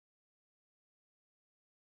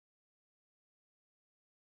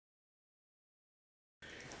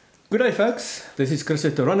Good day, folks. This is Chris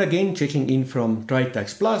again, checking in from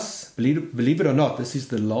TradeTaxPlus. Believe it or not, this is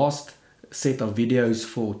the last set of videos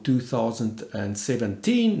for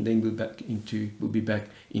 2017. Then we'll be back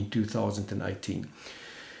in 2018.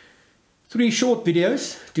 3 short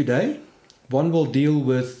videos today. One will deal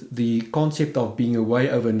with the concept of being away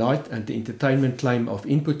overnight and the entertainment claim of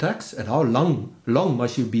input tax, and how long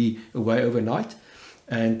must you be away overnight,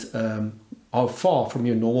 and how far from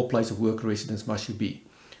your normal place of work or residence must you be.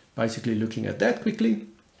 Basically looking at that quickly.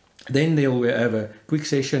 Then we'll have a quick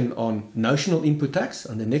session on notional input tax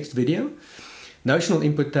on the next video. Notional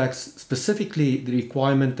input tax, specifically the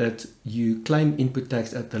requirement that you claim input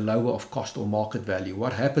tax at the lower of cost or market value.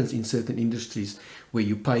 What happens in certain industries where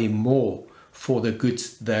you pay more for the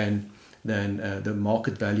goods than the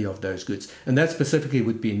market value of those goods, and that specifically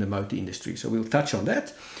would be in the motor industry. So we'll touch on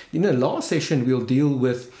that. In the last session, we'll deal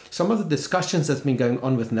with some of the discussions that's been going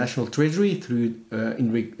on with National Treasury through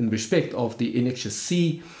in respect of the Annexure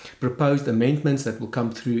C proposed amendments that will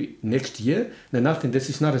come through next year. Now, this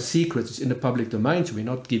is not a secret; it's in the public domain, so we're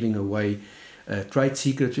not giving away trade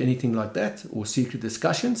secrets or anything like that, or secret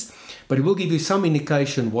discussions. But it will give you some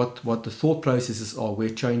indication what the thought processes are, where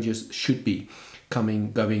changes should be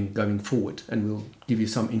going forward, and we'll give you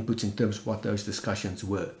some inputs in terms of what those discussions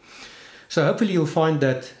were. So hopefully you'll find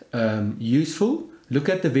that useful. Look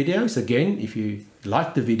at the videos. Again, if you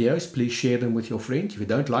like the videos, please share them with your friends. If you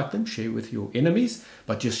don't like them, share with your enemies,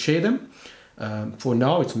 but just share them. For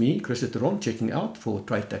now, it's me, Chris, checking out for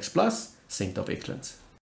TradeTaxPlus, Center of Excellence.